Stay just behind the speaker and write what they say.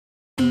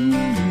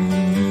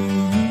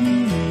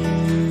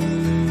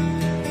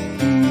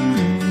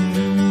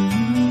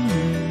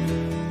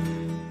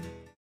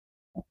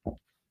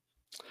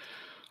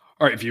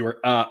All right, viewer.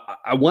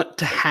 I want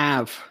to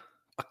have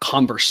a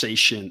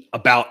conversation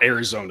about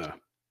Arizona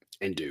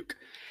and Duke,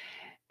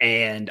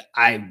 and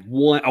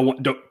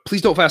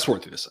please don't fast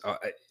forward through this.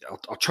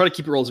 I'll try to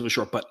keep it relatively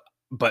short, but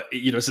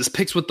it's this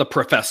picks with the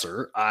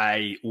professor.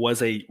 I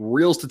was a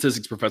real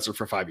statistics professor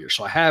for 5 years,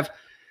 so I have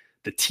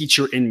the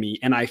teacher in me,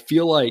 and I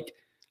feel like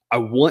I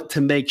want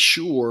to make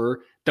sure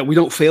that we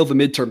don't fail the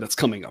midterm that's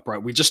coming up.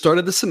 Right, we just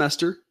started the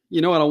semester,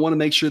 and I want to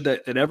make sure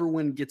that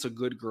everyone gets a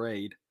good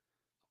grade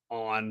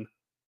on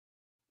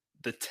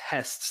the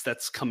tests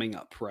that's coming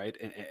up, right,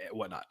 and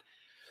whatnot.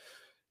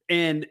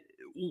 And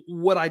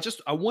what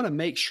I want to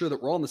make sure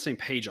that we're all on the same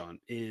page on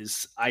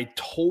is I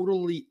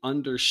totally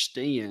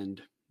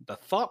understand the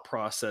thought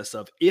process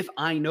of, if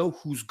I know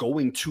who's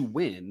going to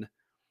win,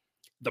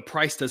 the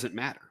price doesn't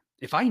matter.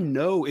 If I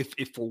know, if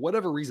for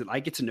whatever reason I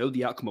get to know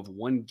the outcome of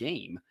one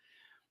game,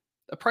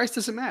 the price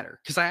doesn't matter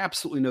because I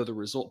absolutely know the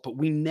result, but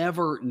we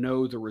never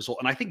know the result.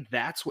 And I think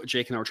that's what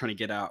Jake and I were trying to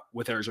get out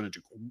with Arizona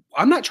Duke.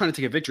 I'm not trying to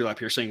take a victory lap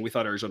here saying we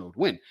thought Arizona would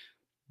win.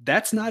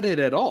 That's not it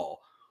at all.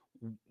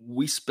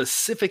 We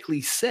specifically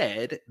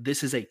said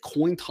this is a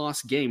coin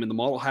toss game, and the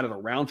model had it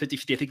around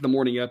 50-50. I think the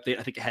morning update,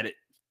 I think it had it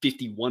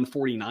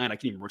 51-49. I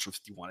can't even remember which was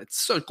 51.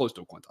 It's so close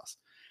to a coin toss.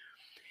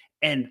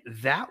 And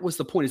that was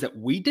the point, is that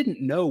we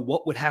didn't know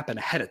what would happen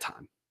ahead of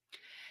time.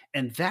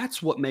 And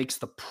that's what makes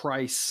the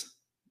price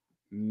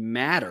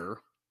matter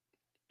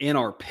in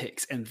our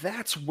picks. And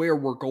that's where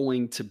we're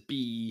going to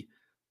be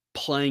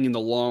playing in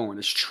the long run,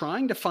 is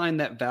trying to find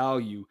that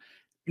value,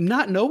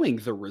 not knowing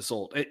the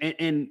result.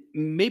 And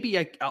maybe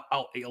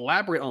I'll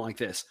elaborate on like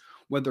this.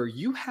 Whether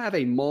you have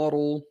a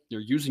model, you're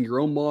using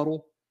your own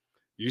model,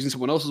 you're using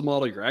someone else's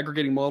model, you're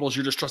aggregating models,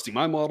 you're just trusting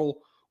my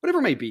model, whatever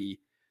it may be,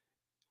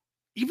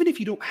 even if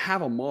you don't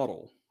have a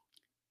model,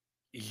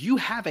 you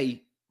have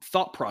a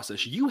thought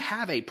process, you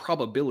have a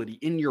probability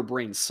in your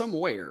brain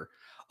somewhere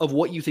of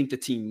what you think the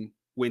team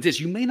wins is.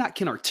 You may not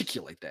can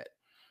articulate that,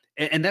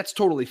 and that's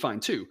totally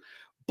fine too.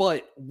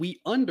 But we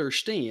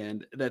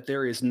understand that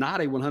there is not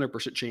a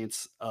 100%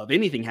 chance of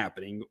anything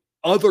happening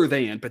other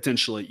than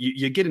potentially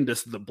you get into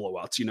the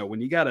blowouts. When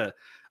you got a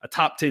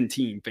top 10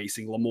 team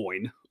facing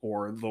Lemoyne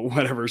or the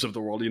whatevers of the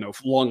world,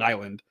 Long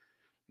Island,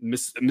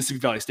 Mississippi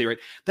Valley State, right?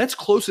 That's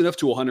close enough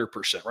to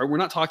 100%, right? We're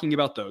not talking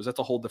about those. That's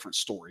a whole different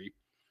story.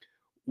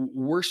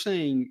 We're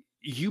saying,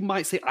 you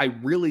might say, I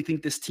really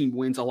think this team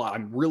wins a lot.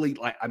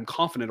 I'm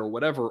confident or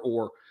whatever,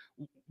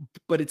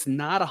 but it's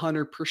not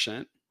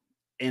 100%.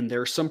 And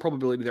there's some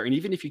probability there. And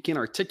even if you can't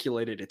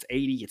articulate it, it's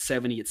 80, it's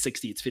 70, it's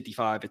 60, it's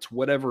 55, it's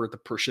whatever the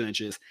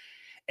percentage is.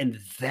 And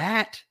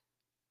that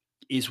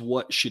is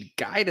what should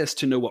guide us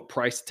to know what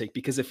price to take.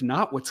 Because if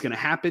not, what's going to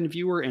happen,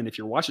 viewer, and if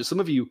you're watching, some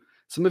of you,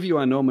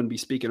 I know I'm going to be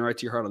speaking right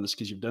to your heart on this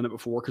because you've done it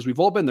before, because we've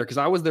all been there, because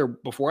I was there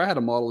before I had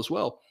a model as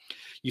well.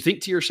 You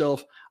think to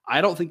yourself,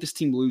 I don't think this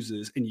team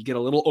loses, and you get a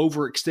little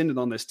overextended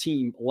on this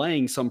team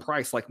laying some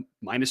price like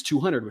minus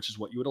 200, which is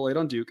what you would have laid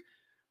on Duke.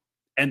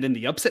 And then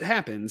the upset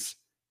happens,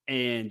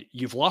 and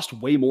you've lost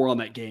way more on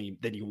that game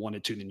than you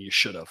wanted to, than you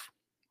should have.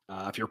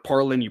 If you're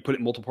parlaying, you put it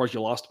in multiple parts,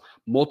 you lost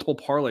multiple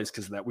parlays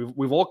because of that.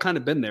 We've all kind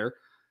of been there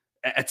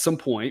at some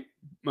point.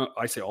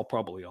 I say all,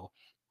 probably all.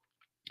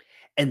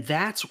 And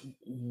that's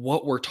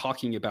what we're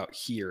talking about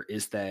here,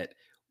 is that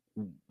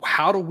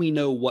how do we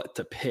know what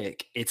to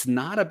pick? It's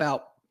not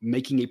about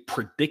making a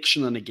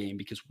prediction on a game,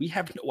 because we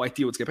have no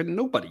idea what's going to happen.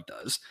 Nobody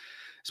does,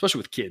 especially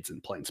with kids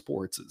and playing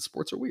sports.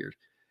 Sports are weird.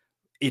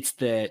 It's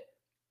that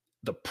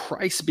the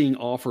price being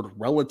offered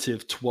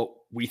relative to what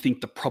we think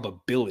the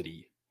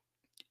probability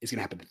is going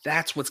to happen.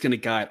 That's what's going to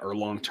guide our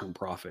long-term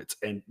profits.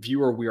 And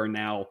viewer, we are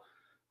now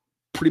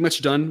pretty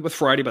much done with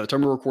Friday. By the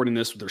time we're recording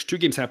this, there's 2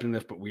 games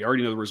happening, but we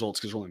already know the results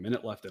because there's only a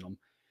minute left in them.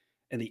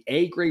 And the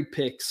A grade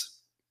picks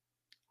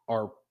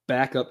are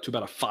back up to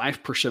about a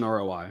 5%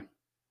 ROI.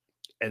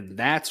 And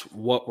that's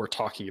what we're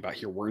talking about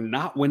here. We're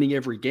not winning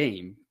every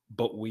game,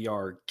 but we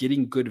are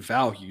getting good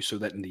value so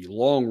that in the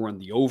long run,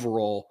 the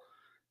overall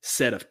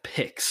set of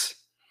picks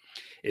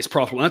is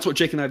profitable. And that's what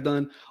Jake and I have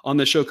done on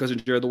this show. Cousin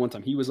Jared, the one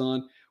time he was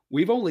on,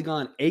 we've only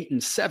gone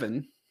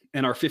 8-7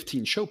 in our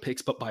 15 show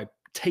picks, but by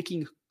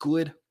taking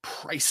good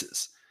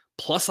prices,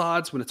 plus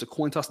odds when it's a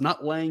coin toss,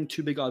 not laying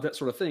too big odds, that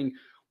sort of thing,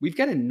 we've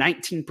got a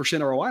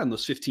 19% ROI on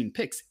those 15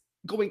 picks,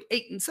 going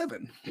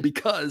 8-7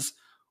 because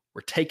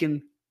we're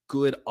taking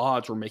good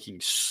odds. We're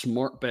making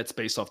smart bets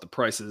based off the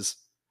prices.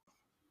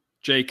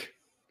 Jake,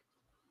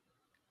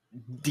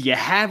 do you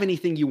have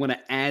anything you want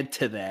to add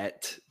to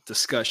that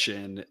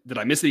discussion? Did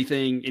I miss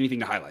anything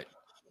to highlight?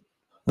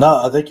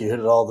 No, I think you hit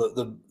it all.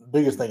 The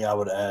biggest thing I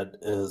would add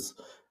is,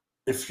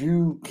 if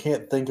you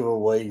can't think of a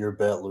way your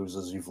bet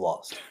loses, you've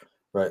lost,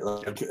 right?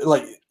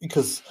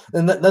 Because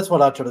that's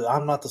what I try to do.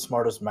 I'm not the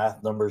smartest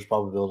math numbers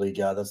probability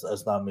guy.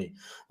 That's not me.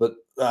 But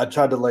I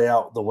tried to lay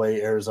out the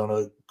way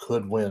Arizona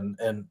could win,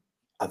 and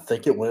I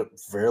think it went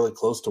fairly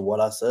close to what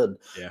I said.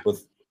 Yeah.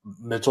 With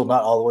Mitchell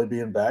not all the way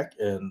being back,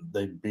 and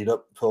they beat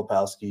up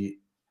Filipowski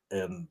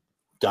and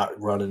got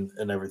running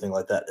and everything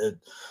like that.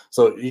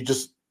 So you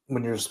just,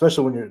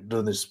 especially when you're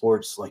doing these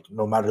sports, like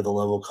no matter the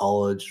level,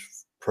 college,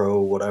 pro,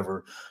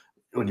 whatever,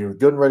 when you're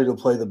good and ready to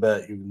play the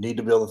bet, you need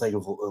to be able to think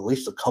of at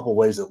least a couple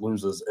ways it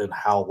loses and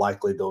how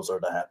likely those are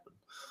to happen.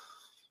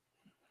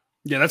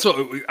 Yeah, that's what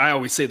I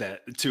always say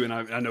that too. And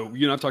I know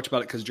you and I've talked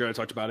about it because Jared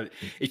talked about it.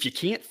 If you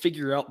can't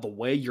figure out the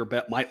way your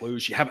bet might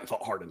lose, you haven't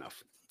thought hard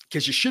enough,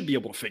 because you should be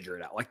able to figure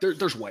it out. Like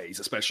there's ways,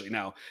 especially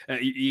now.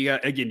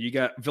 You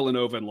got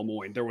Villanova and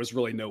Lemoyne. There was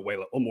really no way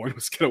Lemoyne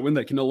was going to win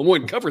that game.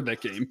 Lemoyne covered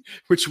that game,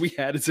 which we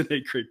had as an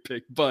 8th grade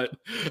pick. But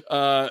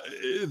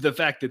the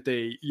fact that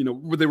they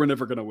were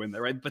never going to win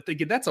that, right? But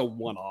again, that's a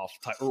one-off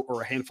type,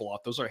 or a handful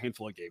off. Those are a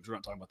handful of games. We're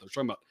not talking about those.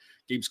 We're talking about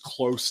games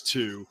close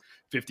to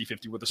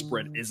 50-50 where the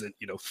spread isn't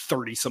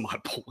 30 some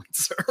odd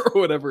points or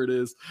whatever it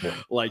is,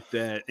 like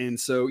that. And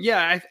so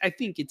I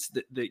think it's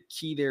the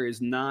key there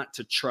is not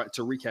to try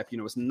to recap.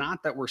 It's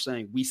not that we're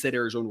saying we said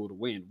Arizona would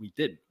win. We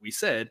didn't. We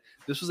said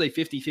this was a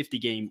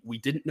 50-50 game. We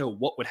didn't know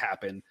what would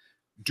happen.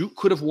 Duke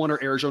could have won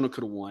or Arizona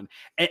could have won,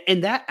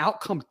 and that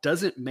outcome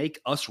doesn't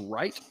make us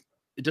right.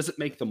 It doesn't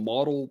make the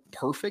model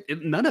perfect.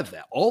 None of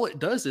that. All it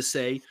does is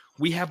say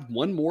we have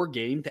one more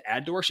game to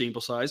add to our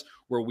sample size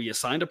where we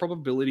assigned a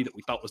probability that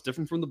we thought was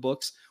different from the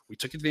books. We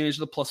took advantage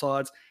of the plus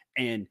odds,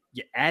 and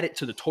you add it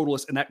to the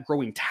totalist, and that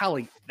growing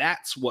tally,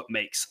 that's what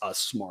makes us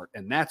smart,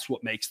 and that's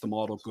what makes the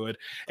model good.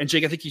 And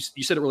Jake, I think you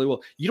said it really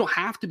well. You don't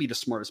have to be the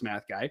smartest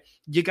math guy.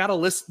 You got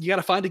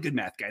to find a good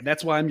math guy.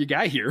 That's why I'm your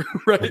guy here,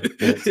 right?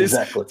 Yes,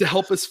 exactly. To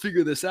help us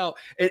figure this out.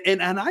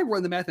 And I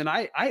run the math, and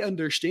I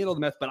understand all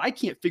the math, but I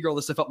can't figure all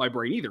this stuff out my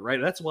brain either, right?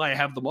 That's why I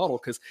have the model,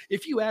 because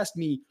if you asked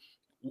me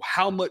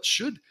how much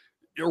should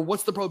or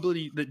what's the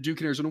probability that Duke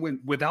and Arizona win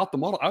without the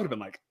model, I would have been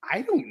like,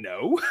 I don't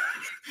know.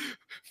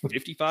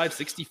 55,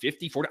 60,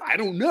 50, 40. I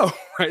don't know.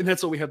 Right. And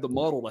that's why we have the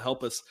model to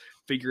help us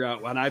figure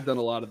out. And I've done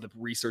a lot of the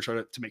research on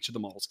it to make sure the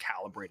model's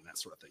calibrated and that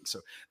sort of thing.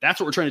 So that's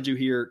what we're trying to do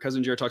here.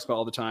 Cousin Jared talks about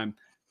all the time.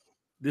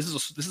 This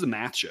is a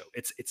math show.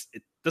 It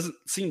doesn't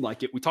seem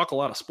like it. We talk a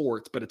lot of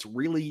sports, but it's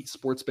really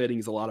sports betting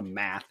is a lot of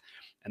math.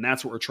 And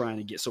that's what we're trying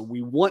to get. So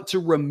we want to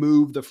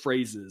remove the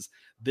phrases,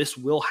 this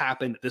will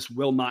happen, this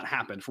will not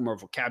happen from our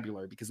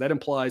vocabulary, because that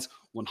implies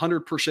 100%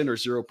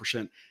 or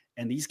 0%.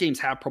 And these games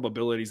have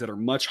probabilities that are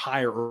much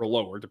higher or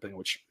lower, depending on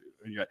which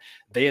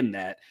than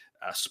that.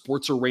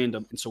 Sports are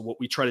random. And so what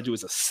we try to do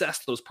is assess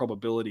those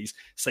probabilities,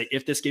 say,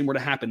 if this game were to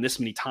happen this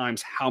many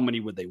times, how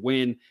many would they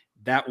win?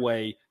 That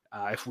way,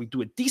 if we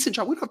do a decent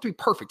job, we don't have to be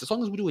perfect. As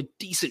long as we do a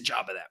decent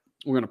job of that,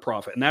 we're going to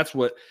profit. And that's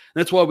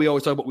why we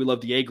always talk about we love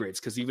the A grades,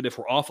 because even if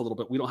we're off a little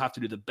bit, we don't have to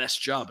do the best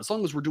job. As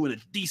long as we're doing a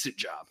decent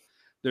job,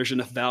 there's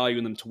enough value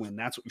in them to win.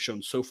 That's what we've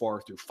shown so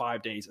far through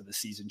 5 days of the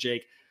season.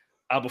 Jake,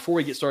 before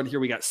we get started here,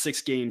 we got 6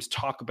 games.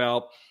 Talk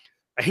about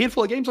a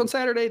handful of games on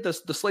Saturday. The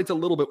slate's a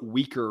little bit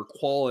weaker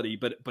quality,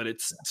 but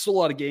it's still a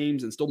lot of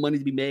games and still money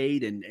to be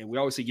made. And we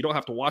always say you don't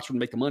have to watch them to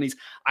make the monies.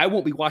 I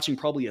won't be watching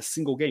probably a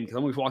single game because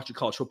I'm going to be watching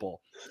college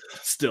football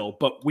still,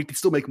 but we can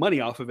still make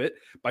money off of it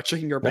by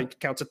checking our bank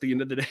accounts at the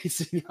end of the day,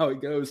 seeing how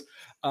it goes.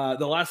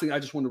 The last thing I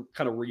just want to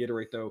kind of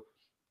reiterate, though,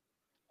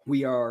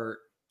 we are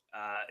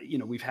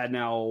we've had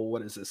now,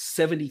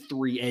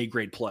 73 A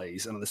grade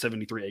plays, and on the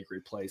 73 A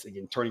grade plays,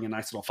 again, turning a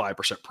nice little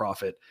 5%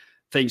 profit,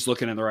 things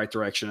looking in the right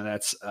direction. And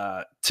that's,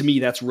 to me,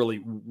 that's really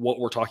what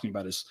we're talking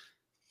about is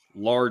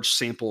large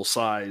sample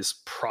size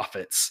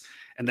profits.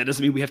 And that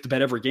doesn't mean we have to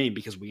bet every game,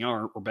 because we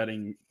aren't. We're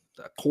betting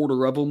a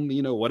quarter of them,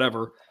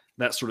 whatever,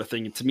 that sort of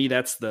thing. And to me,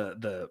 that's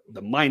the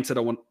mindset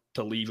I want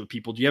to leave with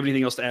people. Do you have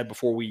anything else to add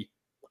before we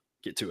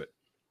get to it?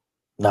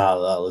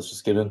 No, let's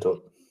just get into it.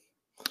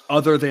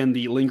 Other than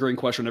the lingering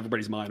question on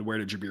everybody's mind, where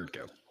did your beard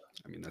go?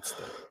 I mean, that's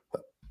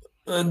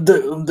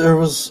there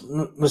was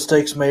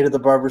mistakes made at the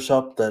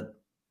barbershop that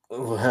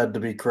had to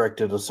be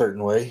corrected a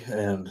certain way,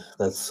 and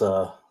that's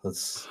where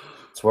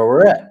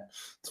we're at.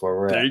 That's where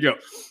we're at.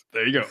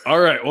 There you go. All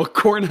right. Well,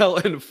 Cornell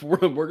and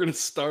Fordham, we're going to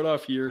start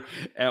off here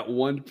at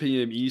 1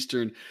 p.m.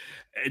 Eastern.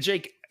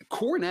 Jake,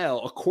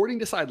 Cornell, according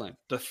to Sideline,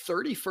 the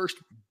 31st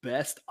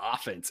best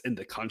offense in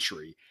the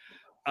country.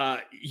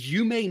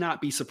 You may not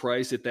be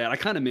surprised at that. I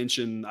kind of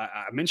mentioned,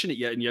 I mentioned it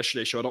yet in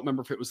yesterday's show. I don't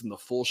remember if it was in the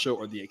full show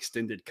or the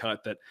extended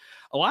cut, that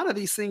a lot of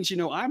these things,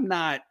 I'm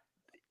not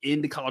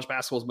into college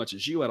basketball as much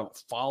as you. I don't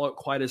follow it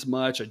quite as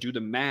much. I do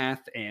the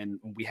math, and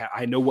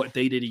I know what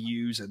data to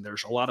use. And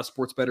there's a lot of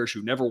sports bettors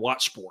who never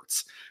watch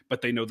sports,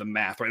 but they know the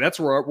math, right? That's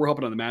where we're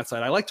helping on the math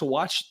side. I like to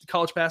watch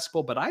college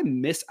basketball, but I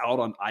miss out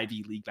on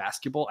Ivy League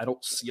basketball. I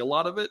don't see a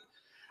lot of it.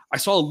 I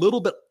saw a little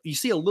bit, you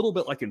see a little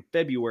bit like in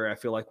February, I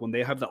feel like, when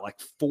they have that like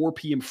 4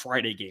 p.m.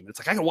 Friday game.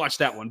 It's like, I can watch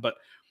that one, but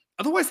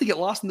otherwise they get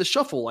lost in the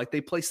shuffle. Like they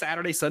play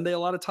Saturday, Sunday a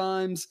lot of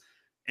times.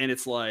 And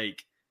it's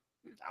like,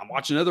 I'm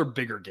watching other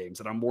bigger games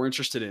that I'm more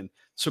interested in.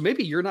 So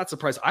maybe you're not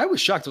surprised. I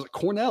was shocked. I was like,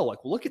 Cornell,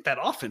 like, look at that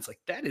offense. Like,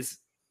 that is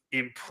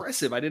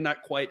impressive. I did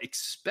not quite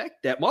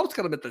expect that. Model's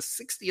got them at the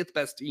 60th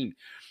best team.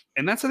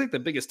 And that's, I think, the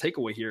biggest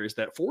takeaway here is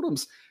that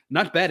Fordham's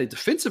not bad. And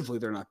defensively,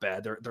 they're not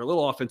bad. They're a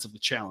little offensively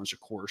challenged, of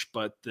course,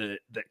 but that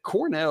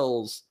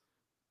Cornell's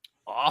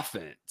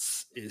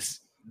offense is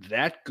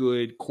that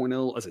good.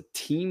 Cornell as a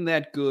team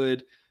that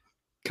good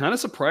kind of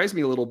surprised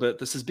me a little bit.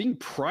 This is being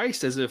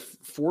priced as if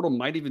Fordham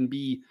might even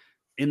be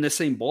in the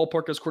same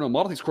ballpark as Cornell.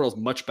 Model thinks Cornell's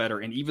much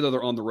better, and even though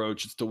they're on the road,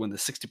 should still win the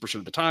 60%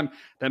 of the time.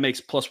 That makes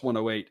plus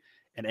 108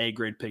 an A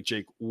grade pick.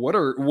 Jake, what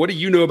do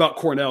you know about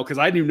Cornell? Because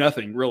I knew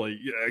nothing really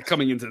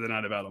coming into the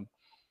night about them.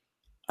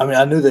 I mean,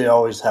 I knew they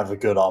always have a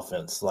good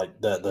offense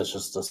like that. That's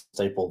just a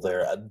staple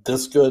there.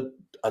 This good,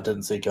 I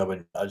didn't see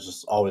coming. I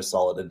just always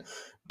saw it. And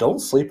don't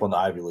sleep on the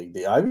Ivy League.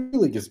 The Ivy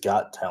League has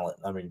got talent.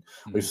 I mean,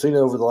 we've seen it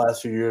over the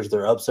last few years.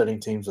 They're upsetting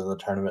teams in the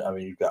tournament. I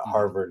mean, you've got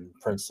Harvard and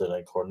Princeton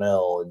and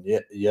Cornell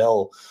and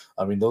Yale.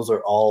 I mean, those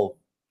are all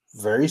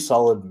very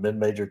solid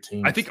mid-major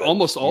teams. I think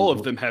almost all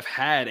of them have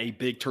had a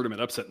big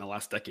tournament upset in the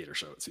last decade or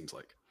so, it seems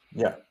like.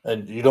 Yeah,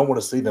 and you don't want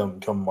to see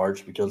them come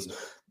March because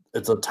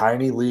it's a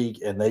tiny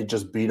league and they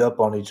just beat up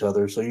on each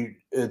other. So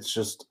it's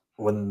just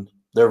when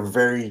they're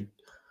very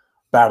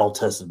battle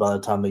tested by the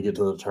time they get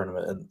to the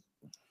tournament. And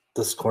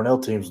this Cornell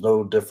team's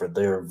no different.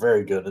 They are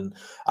very good. And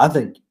I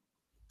think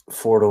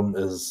Fordham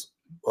is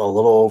a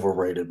little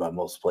overrated by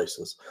most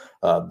places.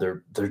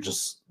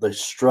 They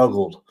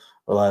struggled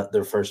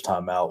their first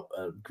time out.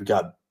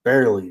 Got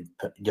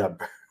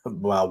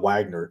by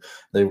Wagner.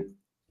 They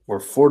were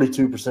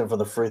 42% from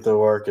the free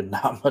throw arc and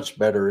not much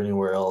better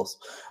anywhere else.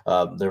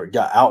 They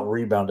got out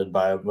rebounded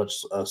by a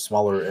much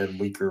smaller and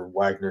weaker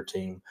Wagner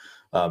team.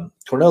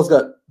 Cornell's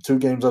got 2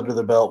 games under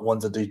their belt.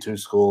 One's a D2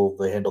 school.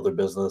 They handle their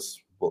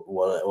business,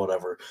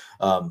 whatever.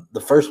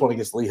 The first one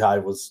against Lehigh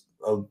was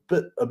a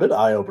bit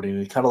eye-opening.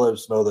 It kind of let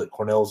us know that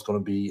Cornell is going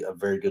to be a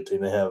very good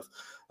team. They have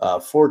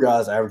 4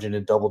 guys averaging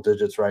in double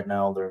digits right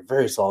now. They're a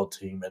very solid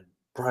team, and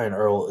Brian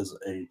Earl is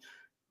a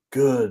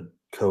good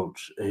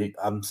coach.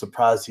 I'm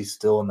surprised he's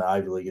still in the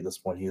Ivy League at this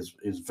point.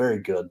 He's very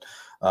good.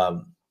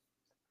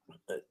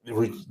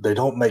 They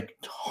don't make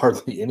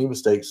hardly any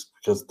mistakes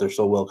because they're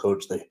so well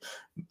coached. They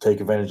take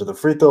advantage of the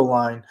free throw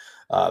line.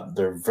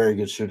 They're a very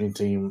good shooting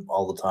team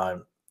all the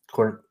time.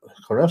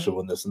 Cornell should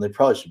win this, and they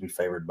probably should be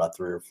favored by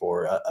 3 or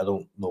 4. I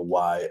don't know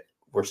why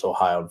we're so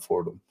high on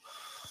Fordham.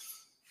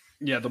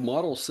 Yeah, the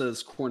model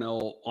says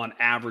Cornell on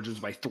average is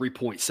by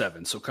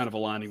 3.7. So kind of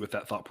aligning with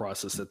that thought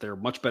process that they're a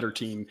much better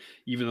team,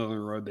 even though on the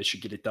road they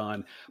should get it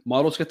done.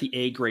 Model's got the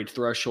A grade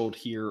threshold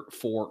here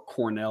for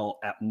Cornell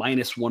at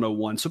minus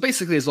 101. So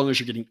basically, as long as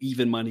you're getting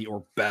even money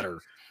or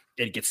better,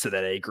 it gets to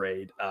that A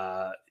grade.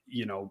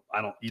 You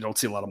don't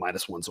see a lot of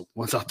minus ones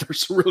out there.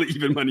 So really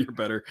even money or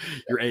better,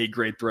 your A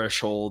grade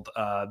threshold.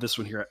 This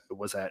one here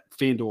was at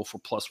FanDuel for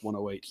plus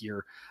 108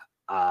 here.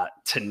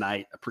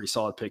 Tonight, a pretty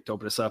solid pick to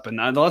open us up. And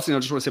the last thing I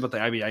just want to say about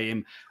the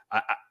Ivy,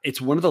 it's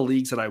one of the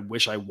leagues that I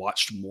wish I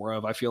watched more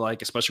of. I feel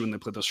like, especially when they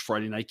play those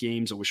Friday night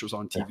games, I wish it was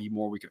on TV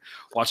more. We could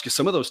watch because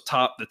some of those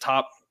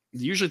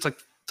usually it's like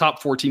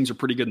top 4 teams are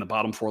pretty good and the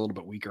bottom 4 a little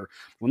bit weaker.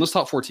 When those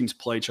top 4 teams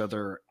play each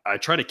other, I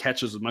try to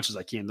catch as much as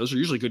I can. Those are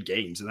usually good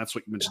games. And that's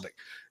what you mentioned, like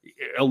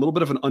a little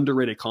bit of an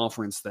underrated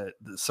conference that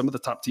some of the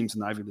top teams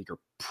in the Ivy League are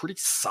pretty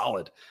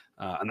solid.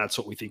 And that's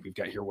what we think we've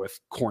got here with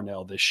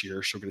Cornell this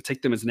year. So we're going to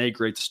take them as an A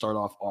grade to start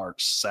off our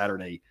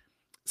Saturday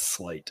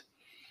slate.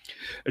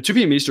 At 2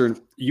 p.m.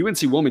 Eastern,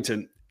 UNC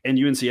Wilmington and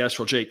UNC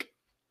Asheville. Jake,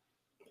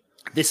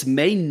 this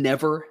may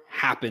never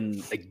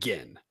happen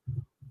again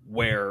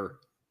where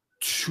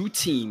 2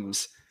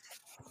 teams,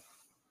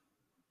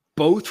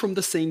 both from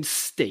the same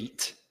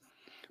state,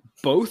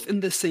 both in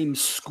the same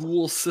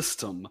school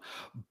system,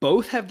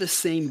 both have the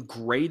same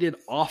graded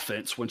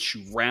offense once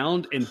you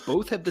round, and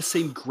both have the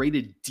same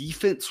graded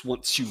defense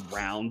once you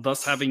round,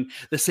 thus having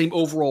the same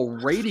overall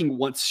rating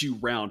once you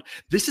round.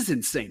 This is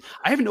insane.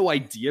 I have no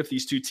idea if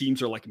these 2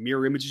 teams are like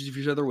mirror images of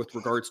each other with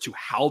regards to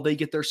how they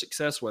get their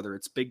success, whether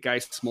it's big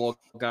guys, small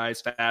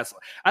guys, fast.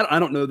 I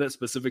don't know that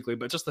specifically,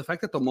 but just the fact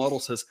that the model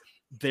says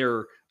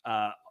their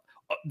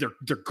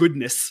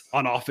goodness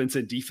on offense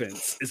and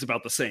defense is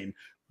about the same.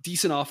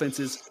 Decent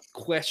offenses,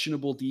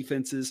 questionable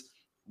defenses,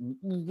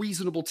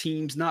 reasonable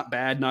teams, not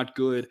bad, not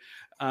good.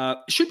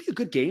 Should be a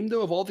good game,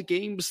 though. Of all the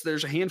games,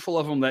 there's a handful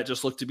of them that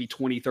just look to be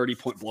 20,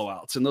 30-point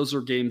blowouts. And those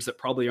are games that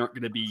probably aren't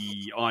going to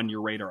be on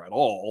your radar at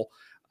all,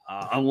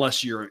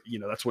 unless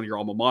that's one of your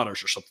alma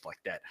maters or something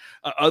like that.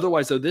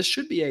 Otherwise, though, this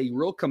should be a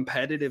real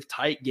competitive,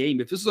 tight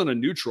game. If this is on a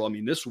neutral, I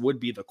mean, this would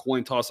be the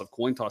coin toss of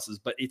coin tosses,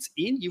 but it's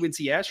in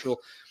UNC Asheville.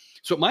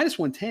 So at minus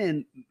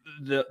 110,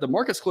 the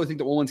market's clearly think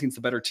that Wilmington's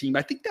the better team.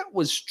 I think that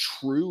was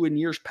true in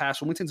years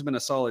past. Wilmington's been a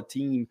solid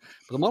team,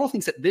 but the model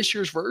thinks that this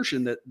year's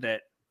version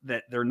that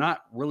they're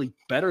not really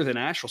better than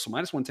Asheville. So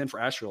minus 110 for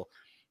Asheville,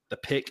 the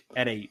pick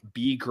at a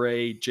B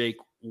grade. Jake,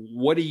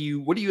 what do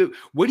you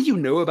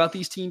know about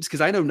these teams?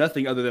 Because I know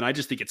nothing other than I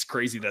just think it's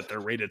crazy that they're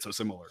rated so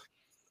similar.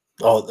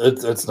 Oh,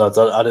 it's nuts.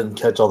 I didn't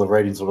catch all the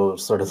ratings when I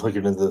started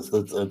looking into this.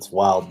 It's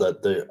wild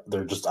that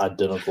they're just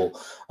identical.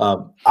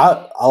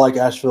 I like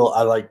Asheville.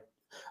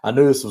 I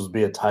knew this was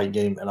be a tight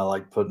game, and I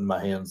like putting my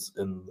bet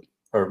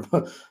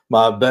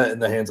in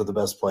the hands of the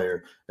best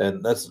player,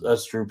 and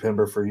that's Drew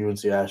Pember for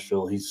UNC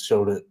Asheville. He's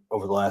showed it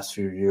over the last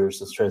few years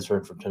since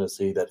transferring from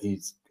Tennessee that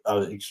he's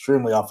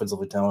extremely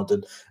offensively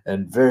talented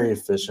and very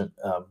efficient.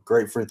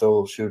 Great free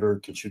throw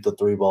shooter, can shoot the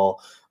 3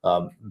 ball.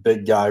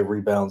 Big guy,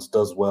 rebounds,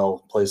 does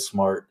well, plays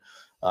smart.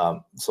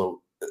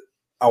 So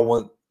I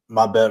want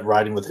my bet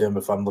riding with him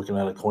if I'm looking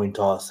at a coin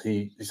toss.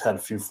 He's had a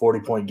few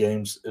 40-point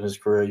games in his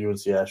career at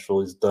UNC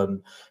Asheville. He's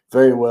done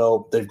very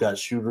well. They've got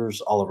shooters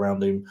all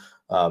around him.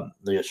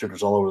 They got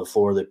shooters all over the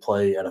floor. They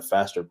play at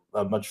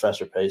a much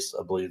faster pace,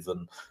 I believe,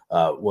 than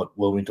what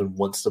Wilmington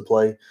wants to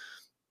play.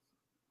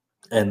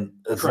 And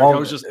as Correct. long I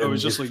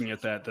was just looking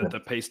at that. The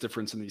pace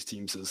difference in these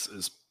teams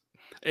is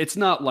it's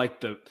not like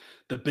the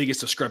biggest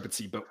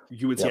discrepancy, but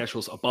UNC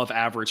Asheville's above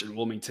average and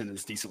Wilmington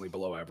is decently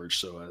below average.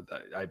 So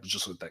I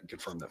just let that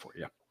confirm that for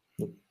you.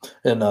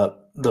 And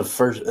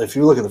if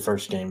you look at the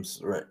first games,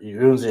 right,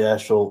 UNC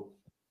Asheville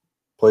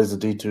plays a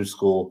D2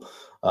 school,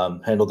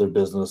 handled their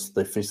business.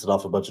 They feasted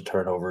off a bunch of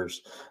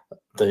turnovers.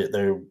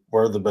 They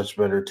were the much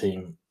better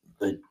team.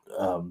 But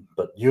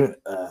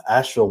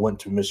Asheville went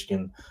to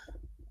Michigan,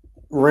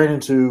 ran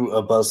into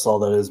a buzzsaw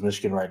that is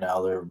Michigan right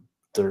now.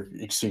 They're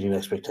exceeding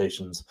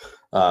expectations.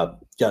 Got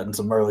in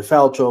some early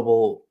foul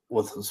trouble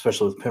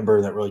especially with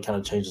Pember. That really kind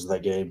of changes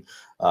that game.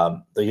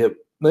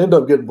 They end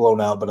up getting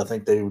blown out, but I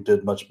think they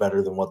did much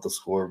better than what the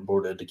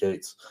scoreboard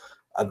indicates.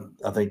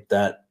 I think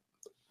that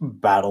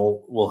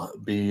battle will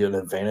be an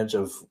advantage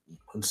of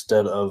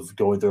instead of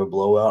going through a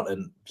blowout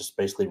and just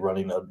basically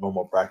running a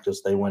normal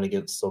practice. They went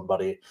against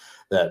somebody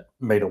that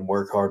made them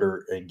work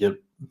harder and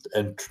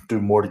do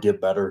more to get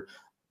better.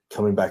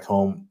 Coming back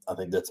home, I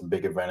think that's a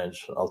big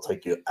advantage. I'll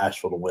take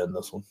Asheville to win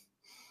this one.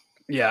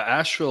 Yeah,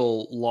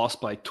 Asheville lost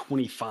by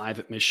 25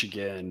 at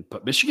Michigan,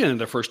 but Michigan in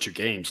their first two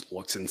games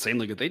looks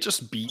insanely good. They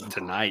just beat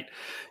tonight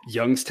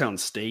Youngstown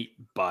State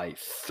by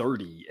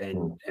 30,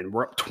 and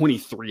we're up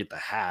 23 at the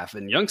half.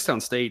 And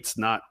Youngstown State's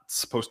not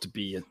supposed to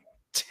be a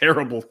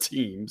terrible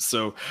team.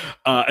 So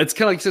it's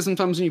kind of like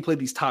sometimes when you play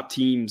these top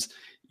teams,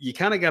 you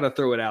kind of got to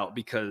throw it out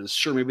because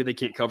sure, maybe they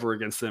can't cover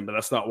against them, but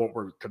that's not what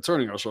we're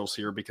concerning ourselves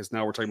here because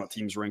now we're talking about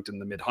teams ranked in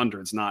the mid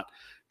hundreds, not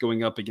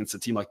going up against a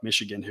team like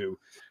Michigan who,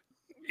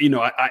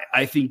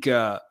 I think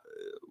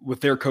with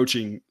their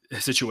coaching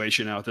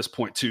situation now at this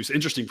point too, it's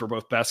interesting for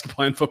both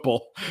basketball and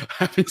football,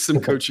 having some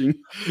coaching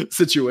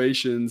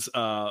situations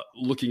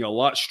looking a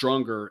lot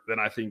stronger than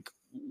I think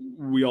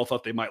we all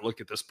thought they might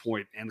look at this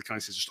point. And the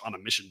Connecticut is just on a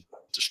mission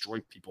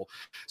destroying people.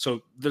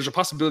 So there's a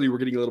possibility we're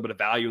getting a little bit of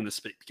value in this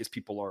because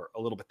people are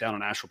a little bit down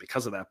on Asheville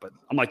because of that. But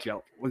I'm like, I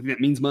don't think that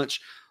means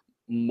much.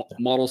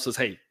 Model says,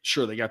 hey,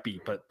 sure, they got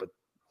beat, but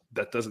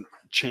that doesn't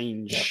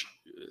change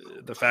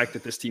the fact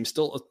that this team's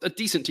still a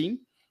decent team.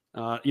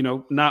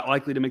 Not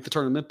likely to make the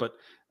tournament, but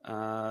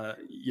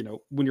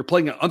when you're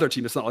playing another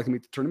team that's not likely to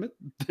make the tournament,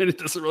 then it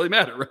doesn't really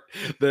matter. Right?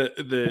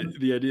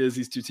 The idea is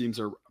these two teams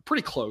are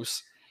pretty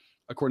close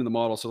according to the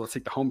model. So let's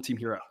take the home team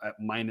here at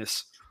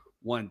minus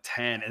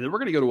 110. And then we're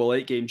going to go to a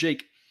late game.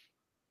 Jake,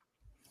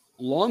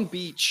 Long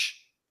Beach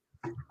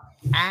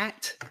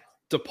at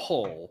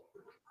DePaul,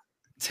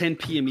 10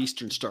 p.m.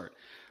 Eastern start.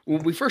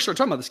 When we first started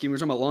talking about this game, we were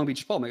talking about Long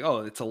Beach DePaul. I'm like,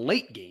 oh, it's a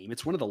late game.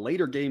 It's one of the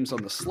later games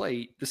on the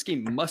slate. This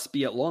game must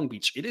be at Long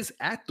Beach. It is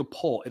at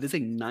DePaul. It is a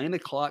 9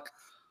 o'clock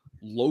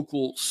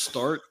local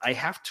start. I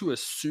have to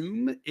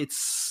assume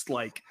it's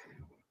like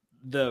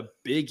the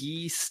Big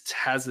East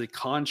has a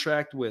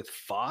contract with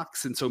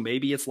Fox, and so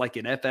maybe it's like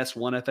an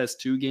FS1,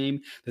 FS2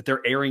 game that they're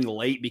airing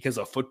late because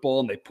of football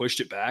and they pushed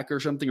it back or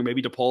something. Or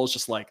maybe DePaul is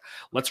just like,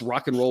 let's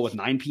rock and roll with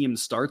 9 p.m.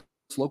 starts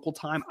local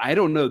time. I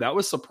don't know. That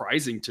was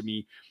surprising to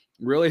me.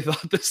 Really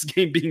thought this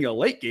game being a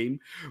late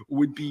game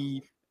would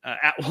be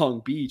at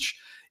Long Beach.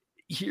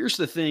 Here's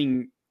the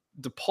thing.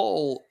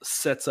 DePaul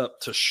sets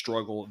up to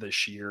struggle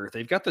this year.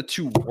 They've got the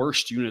two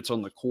worst units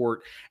on the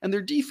court, and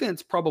their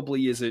defense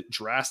probably isn't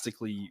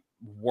drastically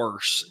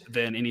worse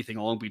than anything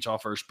Long Beach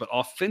offers, but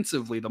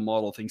offensively, the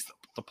model thinks that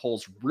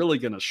DePaul's really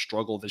going to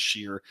struggle this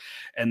year,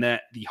 and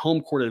that the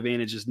home court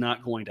advantage is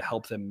not going to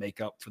help them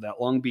make up for that.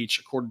 Long Beach,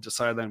 according to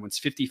Sideline, wins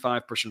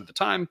 55% of the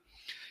time.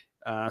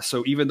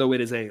 So even though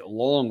it is a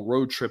long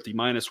road trip, the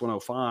minus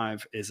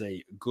 105 is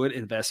a good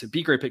investment.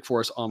 Be great pick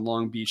for us on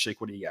Long Beach. Jake,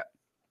 what do you got?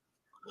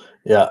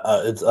 Yeah,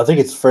 I think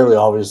it's fairly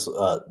obvious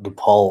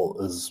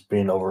DePaul is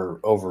being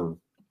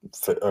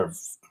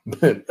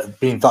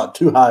being thought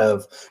too high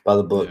of by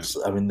the books.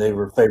 Yeah. I mean, they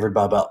were favored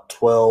by about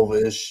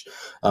 12-ish.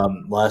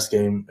 Last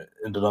game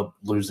ended up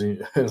losing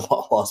and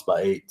lost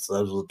by 8. So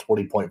that was a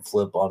 20-point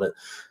flip on it.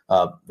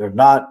 They're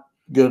not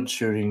good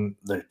shooting.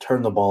 They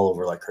turn the ball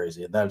over like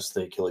crazy, and that's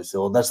the Achilles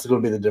heel. And that's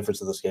going to be the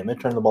difference of this game. They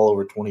turned the ball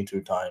over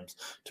 22 times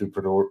to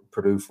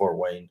Purdue Fort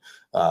Wayne.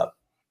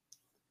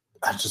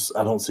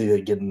 I don't see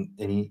it getting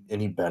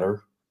any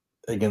better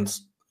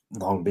against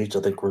Long Beach. I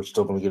think we're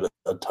still going to get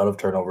a ton of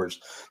turnovers.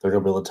 They're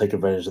going to be able to take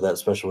advantage of that,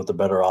 especially with the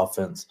better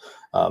offense.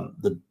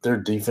 Their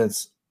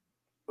defense,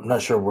 I'm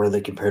not sure where they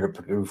compare to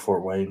Purdue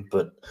Fort Wayne,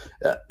 but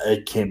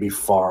it can't be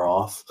far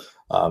off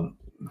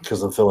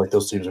because I feel like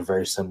those teams are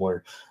very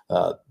similar.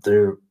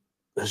 They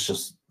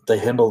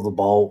handle the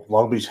ball.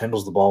 Long Beach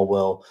handles the ball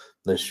well.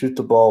 They shoot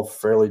the ball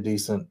fairly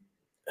decent.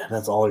 And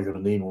that's all you're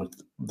going to need with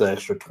the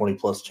extra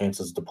 20-plus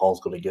chances DePaul's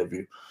going to give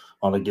you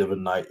on a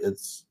given night.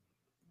 It's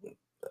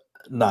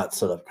not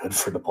set up good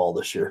for DePaul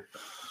this year.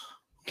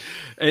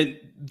 And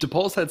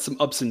DePaul's had some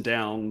ups and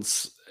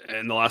downs.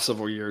 in the last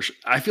several years.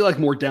 I feel like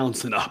more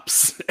downs than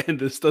ups, and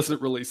this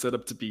doesn't really set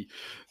up to be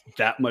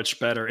that much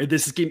better. And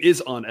this game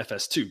is on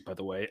FS2, by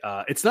the way.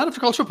 It's not after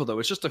college football, though.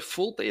 It's just a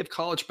full day of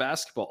college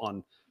basketball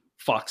on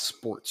Fox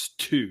Sports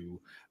 2.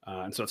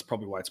 And so that's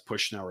probably why it's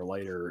pushed an hour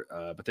later.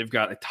 But they've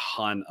got a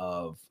ton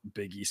of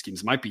Big East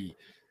games. Might be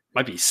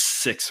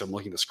 6. If I'm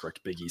looking at this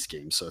correct, Big East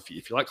games. So if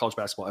you like college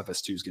basketball,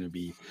 FS2 is going to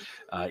be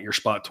your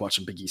spot to watch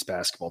some Big East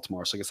basketball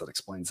tomorrow. So I guess that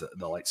explains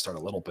the light start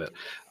a little bit.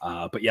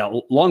 But yeah,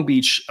 Long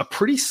Beach, a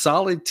pretty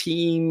solid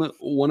team.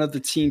 One of the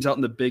teams out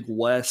in the Big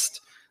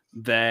West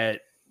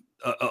that,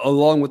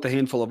 along with a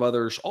handful of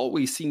others,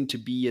 always seem to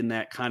be in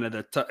that kind of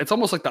it's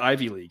almost like the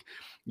Ivy League.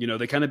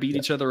 They kind of beat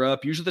each other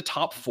up. Usually the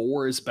top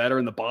 4 is better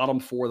than the bottom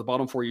 4. The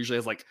bottom 4 usually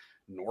has like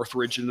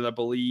Northridge in it, I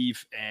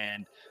believe,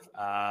 and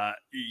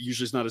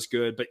usually it's not as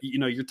good. But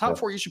your top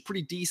 4 usually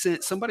pretty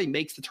decent. Somebody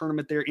makes the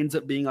tournament there, ends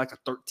up being like a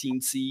 13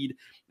 seed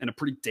and a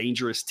pretty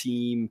dangerous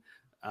team.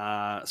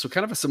 So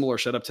kind of a similar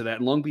setup to that.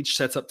 And Long Beach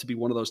sets up to be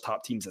one of those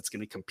top teams that's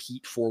going to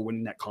compete for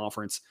winning that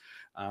conference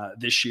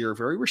this year.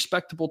 Very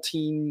respectable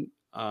team,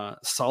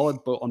 solid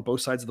on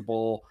both sides of the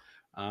ball.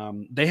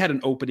 They had an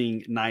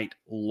opening night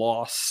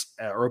loss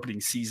or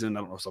opening season.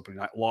 I don't know if it's opening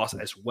night loss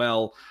as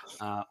well.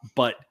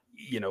 But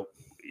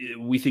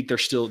we think they're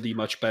still the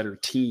much better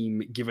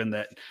team, given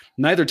that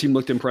neither team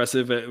looked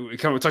impressive. We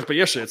kind of talked about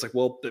yesterday. It's like,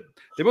 well,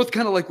 they both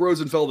kind of like rose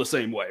and fell the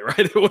same way, right?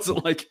 It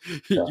wasn't like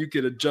you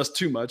could adjust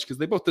too much because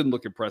they both didn't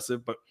look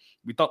impressive, but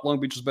we thought Long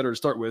Beach was better to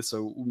start with.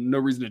 So no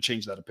reason to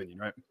change that opinion,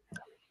 right?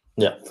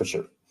 Yeah, for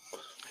sure.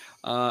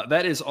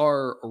 That is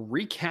our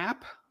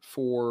recap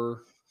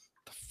for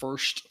the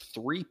first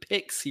 3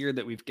 picks here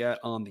that we've got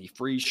on the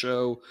free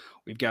show.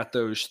 We've got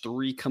those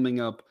 3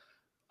 coming up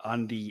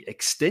on the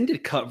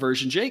extended cut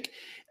version. Jake,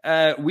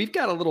 we've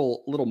got a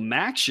little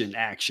MACtion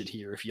action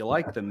here. If you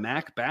like the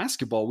MAC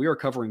basketball, we are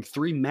covering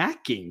 3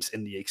 MAC games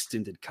in the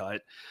extended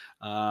cut.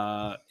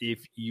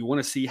 If you want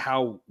to see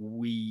how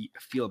we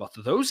feel about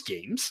those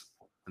games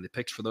and the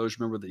picks for those,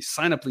 remember the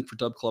sign-up link for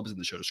Dub Club is in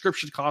the show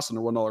description. Costs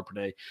under $1 per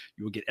day.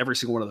 You will get every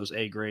single one of those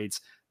A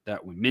grades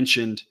that we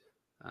mentioned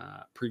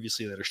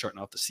previously that are starting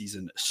off the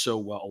season so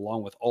well,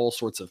 along with all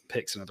sorts of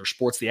picks and other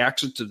sports. The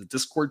access to the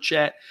Discord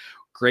chat,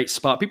 great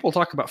spot. People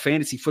talk about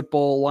fantasy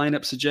football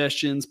lineup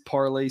suggestions,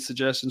 parlay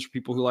suggestions for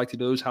people who like to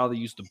do those, how they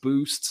use the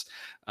boosts,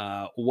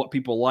 what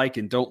people like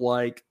and don't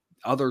like,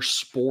 other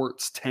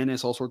sports,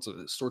 tennis, all sorts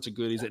of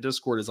goodies. That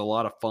Discord is a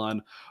lot of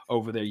fun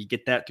over there. You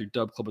get that through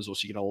Dub Club as well.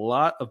 So you get a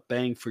lot of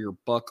bang for your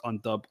buck on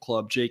Dub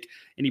Club. Jake,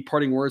 any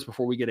parting words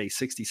before we get a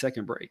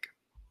 60-second break?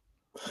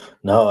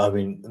 No, I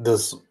mean,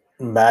 this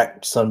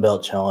MAC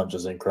Sunbelt Challenge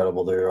is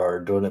incredible. They are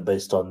doing it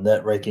based on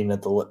net ranking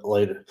at the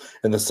later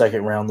in the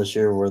second round this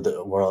year, where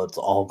it's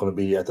all going to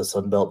be at the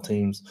Sunbelt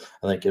teams.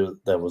 I think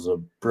that was a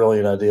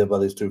brilliant idea by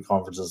these 2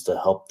 conferences to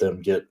help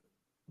them get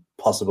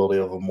possibility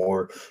of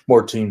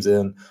more teams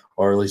in,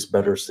 or at least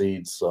better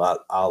seeds. So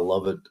I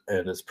love it,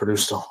 and it's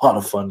produced a lot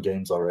of fun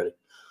games already.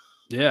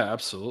 Yeah,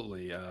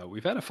 absolutely.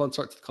 We've had a fun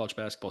start to the college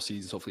basketball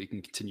season. Hopefully, you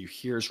can continue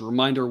here. As a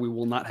reminder, we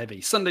will not have a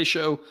Sunday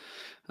show,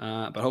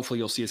 but hopefully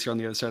you'll see us here on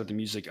the other side of the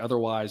music.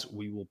 Otherwise,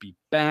 we will be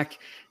back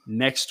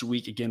next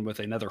week again with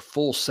another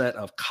full set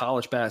of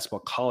college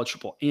basketball, college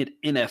football, and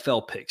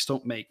NFL picks.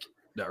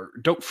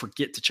 Don't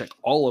forget to check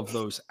all of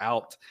those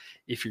out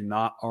if you're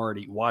not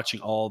already watching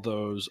all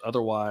those.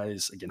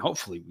 Otherwise, again,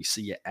 hopefully we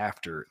see you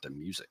after the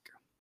music.